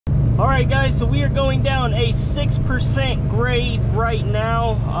All right, guys, so we are going down a 6% grade right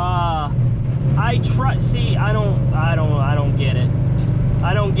now. I don't get it.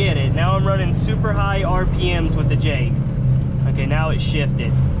 I don't get it. Now I'm running super high RPMs with the Jake. Okay, now it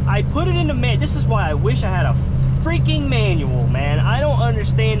shifted. I put it into manual. This is why I wish I had a freaking manual, man. I don't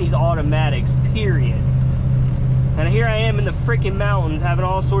understand these automatics, period. And here I am in the freaking mountains having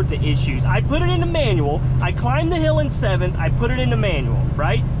all sorts of issues. I put it into manual. I climbed the hill in 7th. I put it into manual,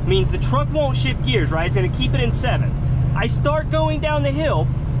 right? Means the truck won't shift gears, right? It's gonna keep it in 7th. I start going down the hill.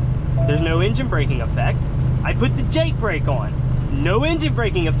 There's no engine braking effect. I put the Jake brake on. No engine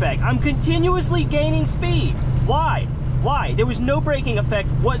braking effect. I'm continuously gaining speed. Why? Why? There was no braking effect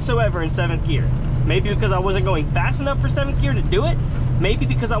whatsoever in 7th gear. Maybe because I wasn't going fast enough for 7th gear to do it. Maybe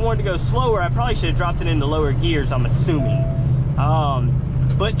because I wanted to go slower. I probably should have dropped it into lower gears, I'm assuming.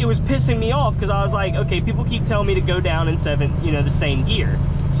 But it was pissing me off because I was like, okay, people keep telling me to go down in 7th, you know, the same gear.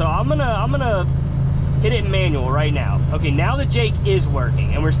 So I'm gonna hit it in manual right now. Okay, now the Jake is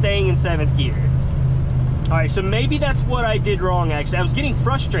working and we're staying in 7th gear. All right, so maybe that's what I did wrong, actually. I was getting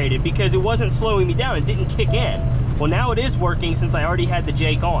frustrated because it wasn't slowing me down. It didn't kick in. Well, now it is working since I already had the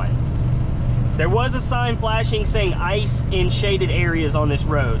Jake on. There was a sign flashing saying ice in shaded areas on this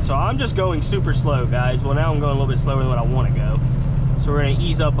road. So I'm just going super slow, guys. Well, now I'm going a little bit slower than what I want to go. So we're gonna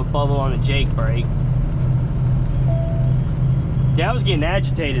ease up a bubble on the Jake brake. Yeah, I was getting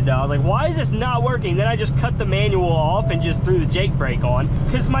agitated though. I was like, why is this not working? Then I just cut the manual off and just threw the Jake brake on.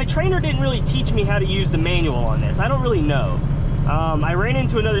 Because my trainer didn't really teach me how to use the manual on this. I don't really know. I ran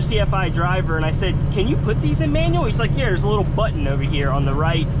into another CFI driver and I said, can you put these in manual? He's like, yeah, there's a little button over here on the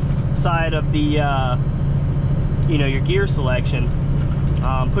right side of the, you know, your gear selection.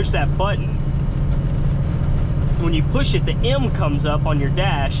 Push that button. When you push it, the M comes up on your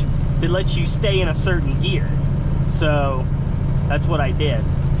dash that lets you stay in a certain gear. So that's what I did.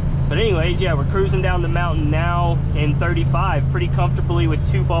 But anyways, yeah, we're cruising down the mountain now in 35 pretty comfortably with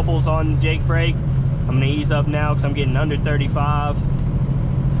 2 bubbles on the Jake brake. I'm gonna ease up now because I'm getting under 35.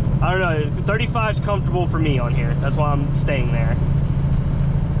 I don't know, 35 is comfortable for me on here. That's why I'm staying there.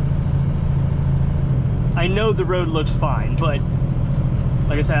 I know the road looks fine, but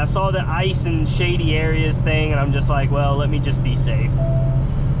like I said, I saw the ice and shady areas thing and I'm just like, well, let me just be safe.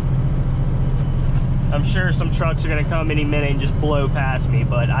 I'm sure some trucks are gonna come any minute and just blow past me,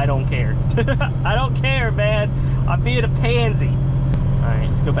 but I don't care. I don't care, man. I'm being a pansy. All right,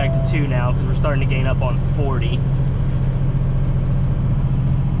 let's go back to 2 now because we're starting to gain up on 40.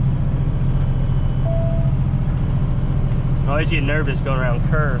 I always get nervous going around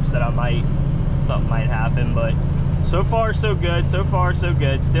curves that something might happen, but so far so good. So far so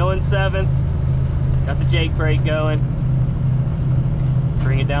good. Still in 7th. Got the Jake brake going.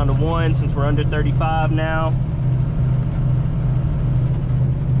 Bring it down to 1 since we're under 35 now.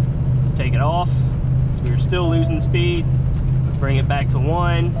 Let's take it off. So we're still losing speed. Bring it back to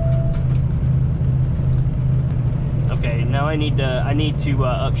 1. Okay, now I need to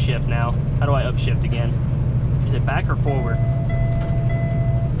upshift now. How do I upshift again? Is it back or forward?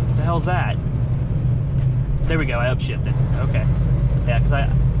 What the hell's that? There we go, I upshifted. Okay. Yeah, because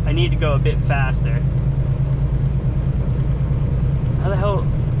I need to go a bit faster. How the hell?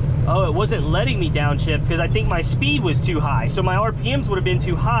 Oh, it wasn't letting me downshift because I think my speed was too high. So my RPMs would have been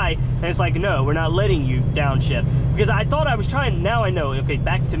too high. And it's like, no, we're not letting you downshift. Because I thought I was trying, now I know. Okay,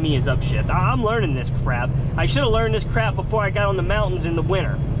 back to me is upshift. I'm learning this crap. I should have learned this crap before I got on the mountains in the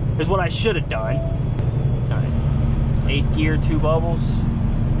winter. Is what I should have done. All right. 8th gear, 2 bubbles.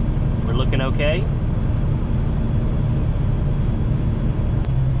 We're looking okay.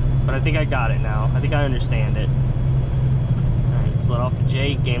 But I think I got it now. I think I understand it. Let's let off the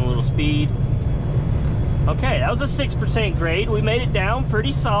Jake, gain a little speed. Okay, that was a 6% grade. We made it down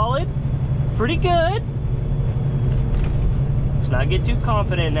pretty solid. Pretty good. Let's not get too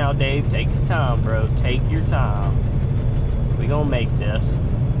confident now, Dave. Take your time, bro. Take your time. We're gonna make this.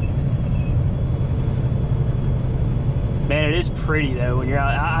 Man, it is pretty though when you're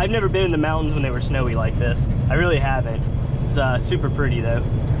out. I've never been in the mountains when they were snowy like this. I really haven't. It's super pretty though.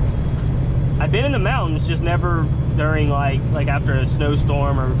 I've been in the mountains, just never during like after a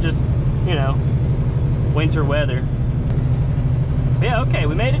snowstorm or just, you know, winter weather. But yeah, okay,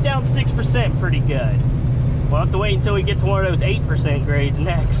 we made it down 6% pretty good. We'll have to wait until we get to one of those 8% grades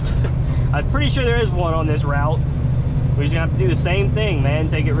next. I'm pretty sure there is one on this route. We're just gonna have to do the same thing, man.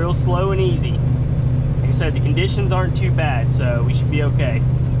 Take it real slow and easy. Like I said, the conditions aren't too bad, so we should be okay.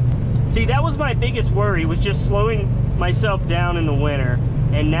 See, that was my biggest worry, was just slowing myself down in the winter.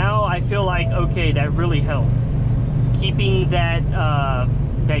 And now I feel like, okay, that really helped. Keeping that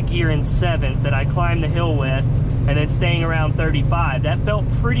that gear in 7th that I climbed the hill with, and then staying around 35. That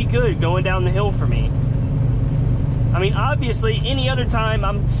felt pretty good going down the hill for me. I mean, obviously, any other time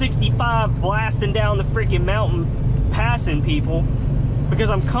I'm 65 blasting down the freaking mountain, passing people, because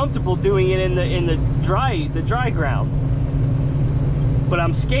I'm comfortable doing it in the dry ground. But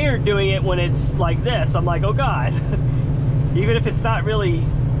I'm scared doing it when it's like this. I'm like, oh God. Even if it's not really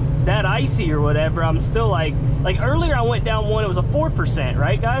that icy or whatever, I'm still like earlier I went down one, it was a 4%,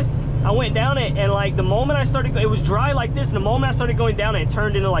 right guys? I went down it, and like the moment I started, it was dry like this, and the moment I started going down it, it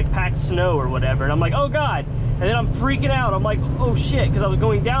turned into like packed snow or whatever, and I'm like, oh God. And then I'm freaking out. I'm like, oh shit, because I was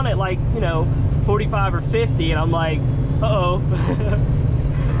going down at like, you know, 45 or 50, and I'm like, uh-oh.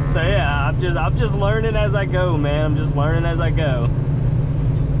 So yeah, I'm just learning as I go, man. I'm just learning as I go.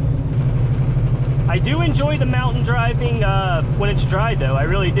 I do enjoy the mountain driving when it's dry, though. I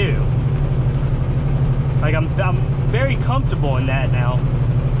really do. Like, I'm very comfortable in that now,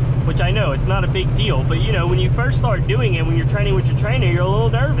 which I know it's not a big deal. But you know, when you first start doing it, when you're training with your trainer, you're a little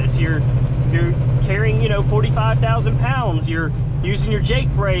nervous. You're carrying, you know, 45,000 pounds. You're using your Jake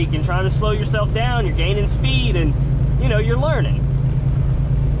brake and trying to slow yourself down. You're gaining speed, and you know, you're learning.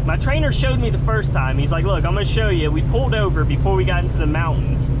 My trainer showed me the first time. He's like, look, I'm gonna show you. We pulled over before we got into the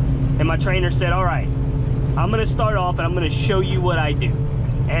mountains, and my trainer said, all right, I'm gonna start off and I'm gonna show you what I do.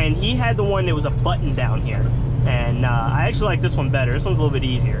 And he had the one that was a button down here, and I actually like this one better. This one's a little bit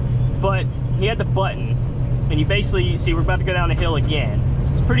easier, but he had the button, and you basically see we're about to go down a hill again.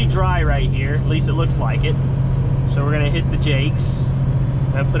 It's pretty dry right here, at least it looks like it. So we're gonna hit the Jakes.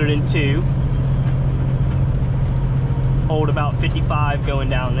 I'm gonna put it in 2. Hold about 55 going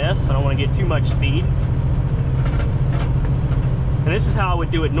down this. I don't want to get too much speed. And this is how I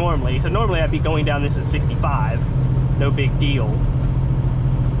would do it normally. So normally I'd be going down this at 65. No big deal.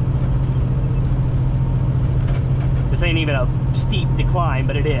 This ain't even a steep decline,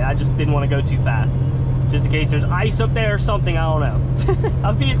 but it is. I just didn't want to go too fast. Just in case there's ice up there or something, I don't know.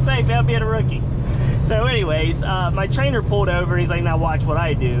 I'm being safe, I'm being a rookie. So anyways, my trainer pulled over and he's like, now watch what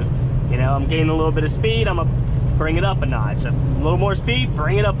I do. You know, I'm gaining a little bit of speed, I'm gonna bring it up a notch. A little more speed,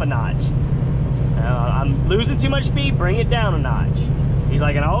 bring it up a notch. I'm losing too much speed, bring it down a notch. He's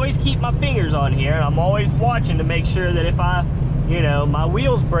like, and I always keep my fingers on here, and I'm always watching to make sure that if I, you know, my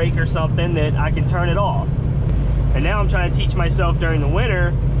wheels break or something, that I can turn it off. And now I'm trying to teach myself during the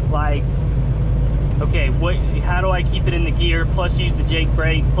winter, like, okay, how do I keep it in the gear, plus use the Jake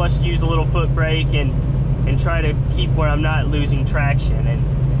brake, plus use a little foot brake, and try to keep where I'm not losing traction.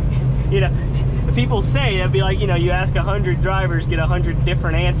 And, you know, people say, that'd be like, you know, you ask 100 drivers, get 100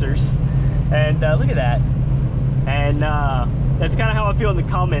 different answers. And look at that. And that's kind of how I feel in the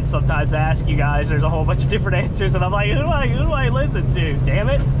comments sometimes. I ask you guys, there's a whole bunch of different answers, and I'm like, who do I listen to, damn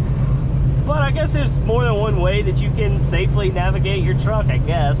it? But I guess there's more than one way that you can safely navigate your truck, I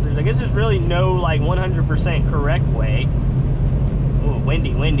guess. I guess there's really no, like, 100% correct way. Ooh,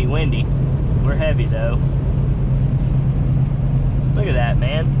 windy, windy, windy. We're heavy, though. Look at that,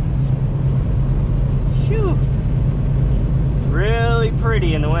 man. Phew. It's really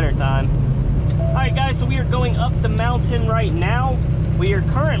pretty in the wintertime. All right, guys, so we are going up the mountain right now. We are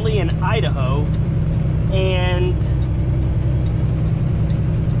currently in Idaho, and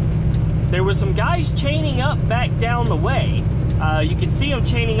there was some guys chaining up back down the way. You can see them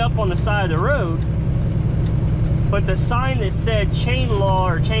chaining up on the side of the road, but the sign that said chain law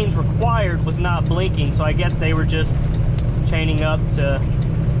or chains required was not blinking, so I guess they were just chaining up to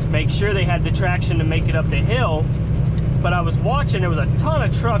make sure they had the traction to make it up the hill. But I was watching, there was a ton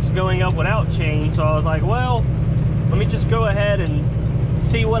of trucks going up without chains, so I was like, well, let me just go ahead and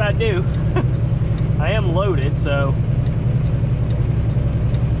see what I do. I am loaded, so.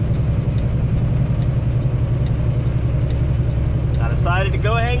 I decided to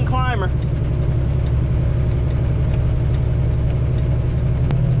go ahead and climb her.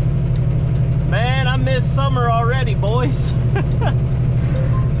 Man, I miss summer already, boys.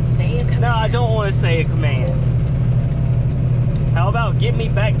 Say a command. No, I don't want to say a command. How about get me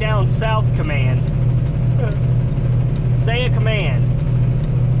back down south command? Say a command.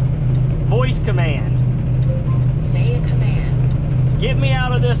 Voice command. Say a command. Get me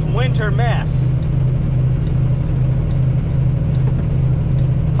out of this winter mess.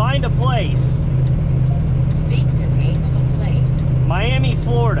 Find a place. Speak the name of a place. Miami,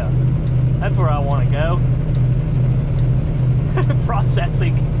 Florida. That's where I want to go.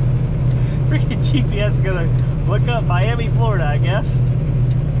 Processing. Freaking GPS is gonna look up Miami, Florida, I guess.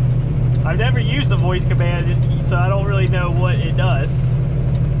 I've never used the voice command, so I don't really know what it does.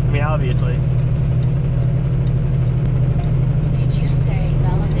 I mean, obviously. Did you say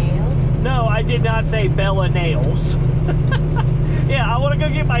Bella Nails? No, I did not say Bella Nails. Yeah, I want to go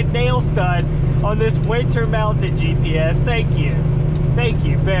get my nails done on this winter mounted GPS. Thank you. Thank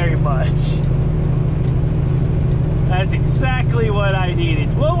you very much. That's exactly what I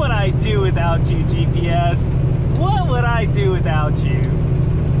needed. What would I do without you, GPS? What would I do without you?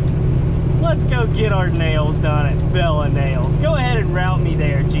 Let's go get our nails done at Bella Nails. Go ahead and route me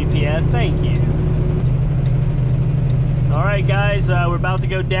there, GPS. Thank you. All right, guys, we're about to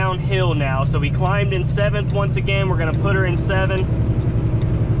go downhill now. So we climbed in 7th once again. We're gonna put her in 7.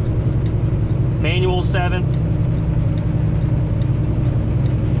 Manual 7th.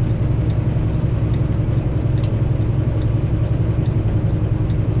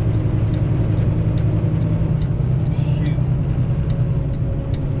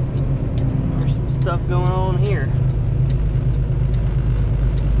 Stuff going on here.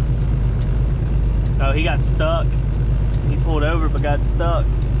 Oh, he got stuck. He pulled over but got stuck.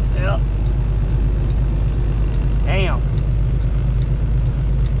 Yep. Damn.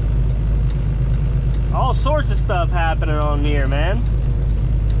 All sorts of stuff happening on here, man.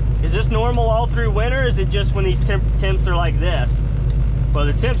 Is this normal all through winter? Or is it just when these temps are like this? Well,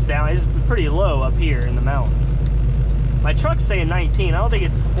 the temps down is pretty low up here in the mountains. My truck's saying 19. I don't think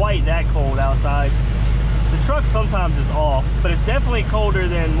it's quite that cold outside. The truck sometimes is off, but it's definitely colder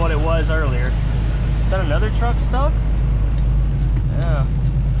than what it was earlier. Is that another truck stuck? Yeah.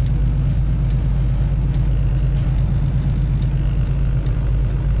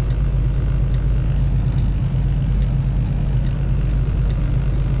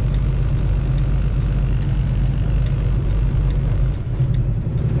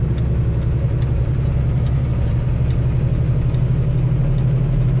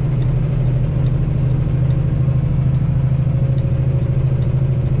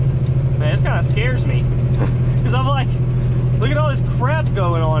 Scares me because I'm like, look at all this crap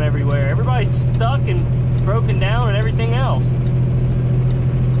going on everywhere. Everybody's stuck and broken down and everything else.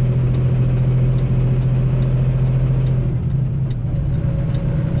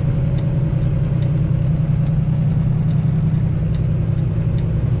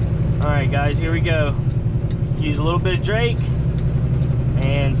 All right, guys, here we go. Let's use a little bit of Drake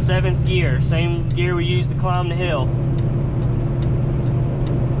and 7th gear, same gear we used to climb the hill.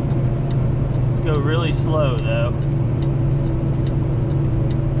 Go really slow though.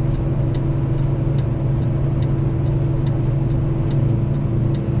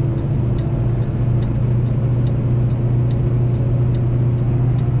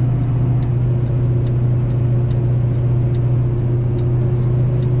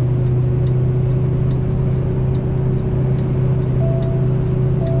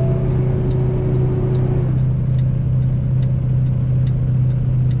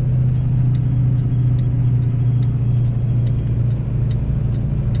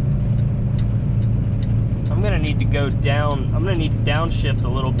 I'm gonna need to downshift a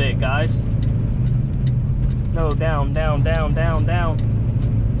little bit, guys. No, down. There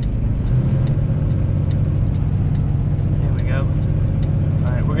we go.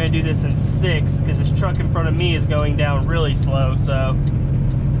 All right, we're gonna do this in 6th because this truck in front of me is going down really slow, so.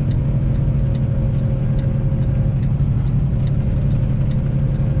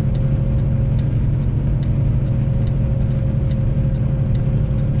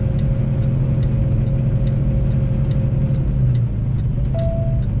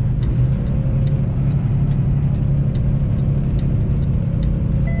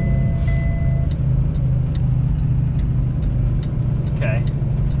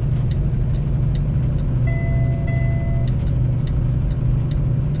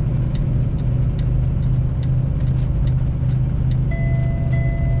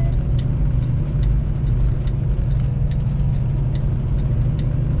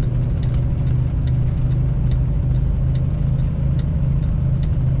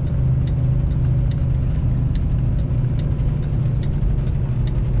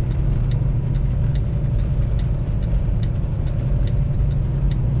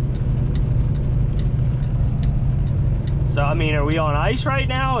 So, I mean, are we on ice right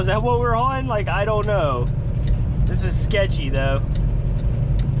now? Is that what we're on? Like, I don't know. This is sketchy, though.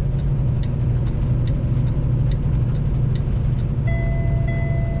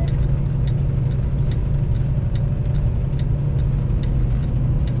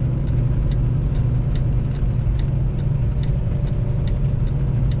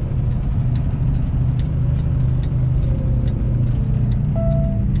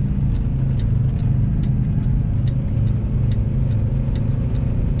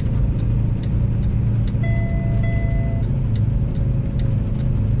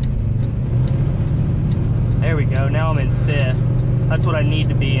 Now I'm in 5th. That's what I need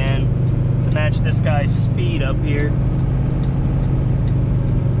to be in to match this guy's speed up here.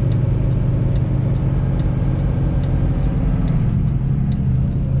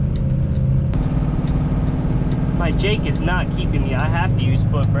 my Jake is not keeping me. I have to use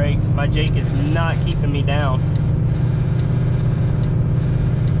foot brake. My Jake is not keeping me down.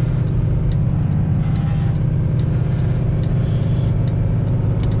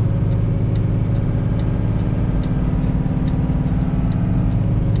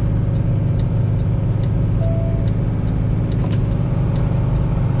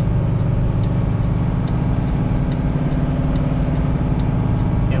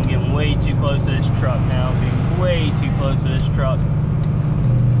 Too close to this truck now. Being way too close to this truck.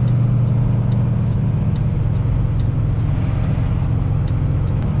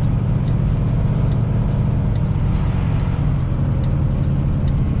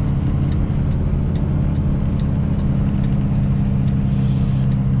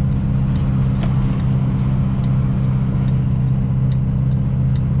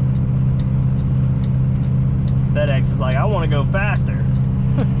 FedEx is like, I want to go faster.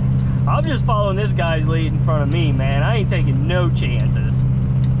 I'm just following this guy's lead in front of me, man. I ain't taking no chances.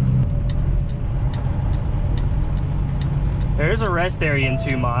 There's a rest area in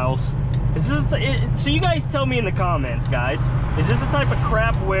 2 miles. Is this so you guys tell me in the comments, guys. Is this the type of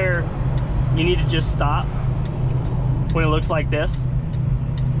crap where you need to just stop when it looks like this?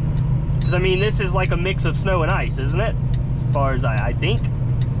 Because I mean, this is like a mix of snow and ice, isn't it? As far as I think.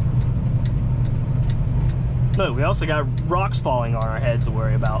 Look, we also got rocks falling on our heads to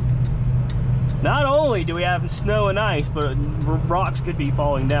worry about. Not only do we have snow and ice, but rocks could be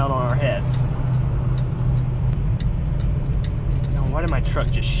falling down on our heads. Oh, why did my truck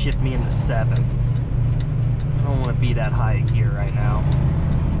just shift me into 7th? I don't want to be that high in gear right now.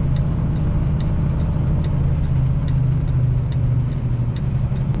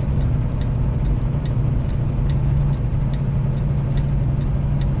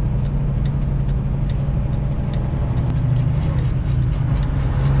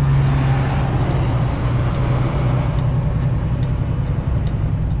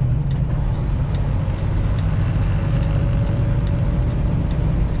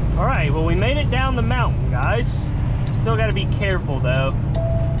 Well, we made it down the mountain, guys. Still got to be careful, though.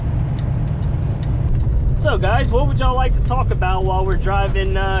 So, guys, what would y'all like to talk about while we're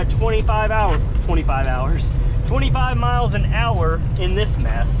driving 25 miles an hour in this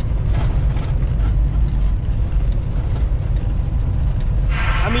mess?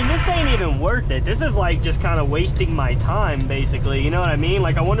 I mean, this ain't even worth it. This is like just kind of wasting my time, basically. You know what I mean?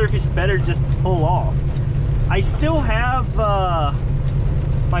 Like, I wonder if it's better to just pull off. I still have...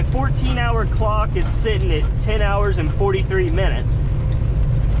 my 14-hour clock is sitting at 10 hours and 43 minutes.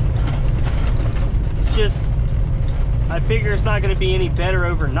 It's just, I figure it's not going to be any better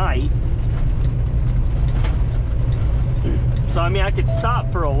overnight. So, I mean, I could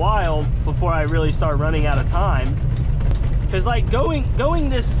stop for a while before I really start running out of time. Because, like, going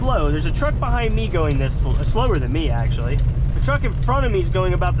this slow, there's a truck behind me going this slower than me, actually. The truck in front of me is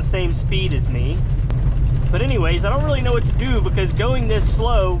going about the same speed as me. But anyways, I don't really know what to do because going this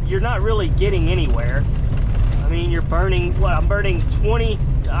slow, you're not really getting anywhere. I mean, you're burning, what, I'm burning 20,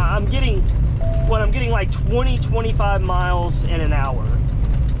 I'm getting like 20, 25 miles in an hour.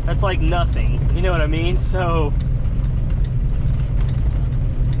 That's like nothing, you know what I mean? So,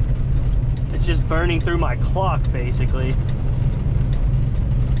 it's just burning through my clock, basically.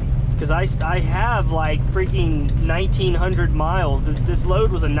 Because I have like freaking 1,900 miles. This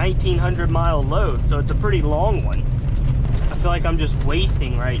load was a 1,900 mile load, so it's a pretty long one. I feel like I'm just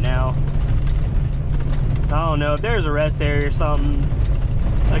wasting right now. I don't know, if there's a rest area or something,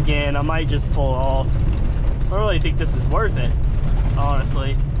 again, I might just pull off. I don't really think this is worth it,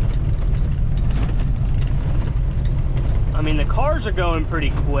 honestly. I mean, the cars are going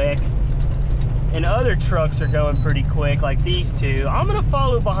pretty quick. And other trucks are going pretty quick, like these two. I'm gonna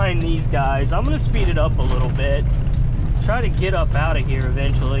follow behind these guys. I'm gonna speed it up a little bit. Try to get up out of here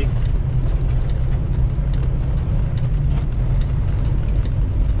eventually.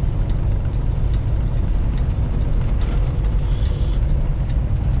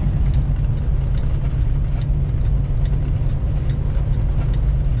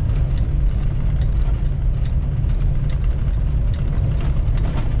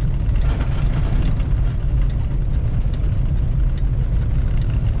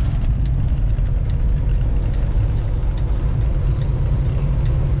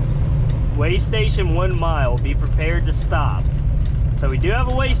 Way station 1 mile, be prepared to stop. So we do have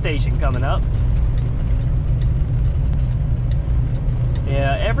a way station coming up.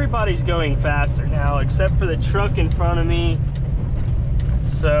 Yeah, everybody's going faster now except for the truck in front of me.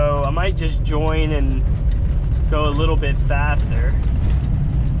 So I might just join and go a little bit faster.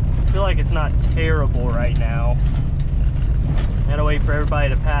 I feel like it's not terrible right now. Gotta wait for everybody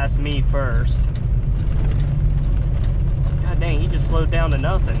to pass me first. dang, he just slowed down to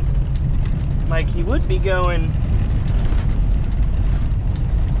nothing. Like he would be going.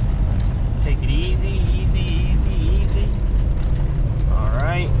 Let's take it easy, easy, easy, easy.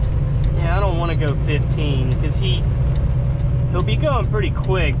 Alright. Yeah, I don't want to go 15 because he'll be going pretty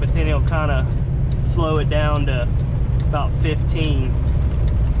quick, but then he'll kind of slow it down to about 15.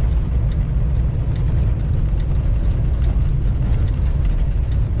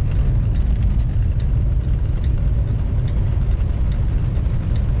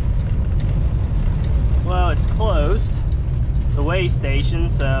 Well, it's closed, the weigh station,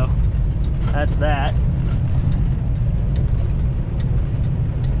 so that's that.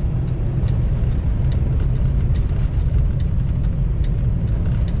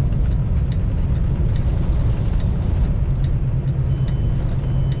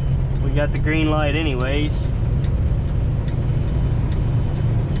 We got the green light anyways.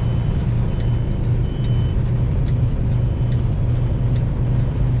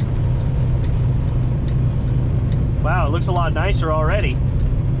 Wow, it looks a lot nicer already.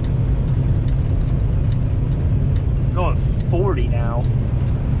 Going 40 now.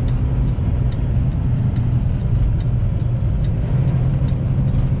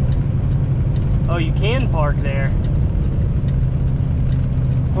 Oh, you can park there.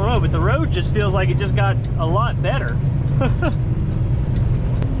 I don't know, but the road just feels like it just got a lot better.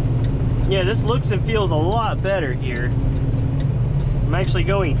 Yeah, this looks and feels a lot better here. I'm actually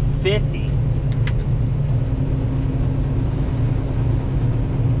going 50.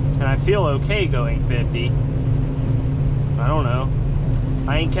 And I feel okay going 50. I don't know.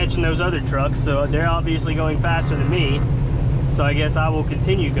 I ain't catching those other trucks, so they're obviously going faster than me. So I guess I will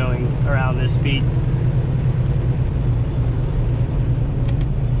continue going around this speed.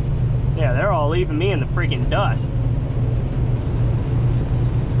 Yeah, they're all leaving me in the freaking dust.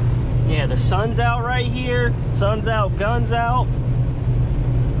 Yeah, the sun's out right here. Sun's out, guns out.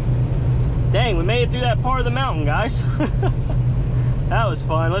 Dang, we made it through that part of the mountain, guys. That was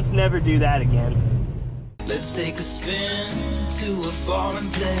fun. Let's never do that again. Let's take a spin to a foreign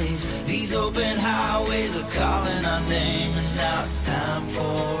place. These open highways are calling our name, and now it's time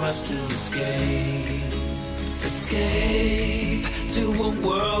for us to escape. Escape to a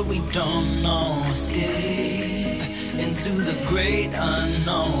world we don't know. Escape into the great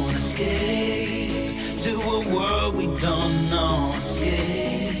unknown. Escape to a world we don't know.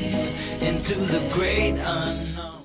 Escape into the great unknown.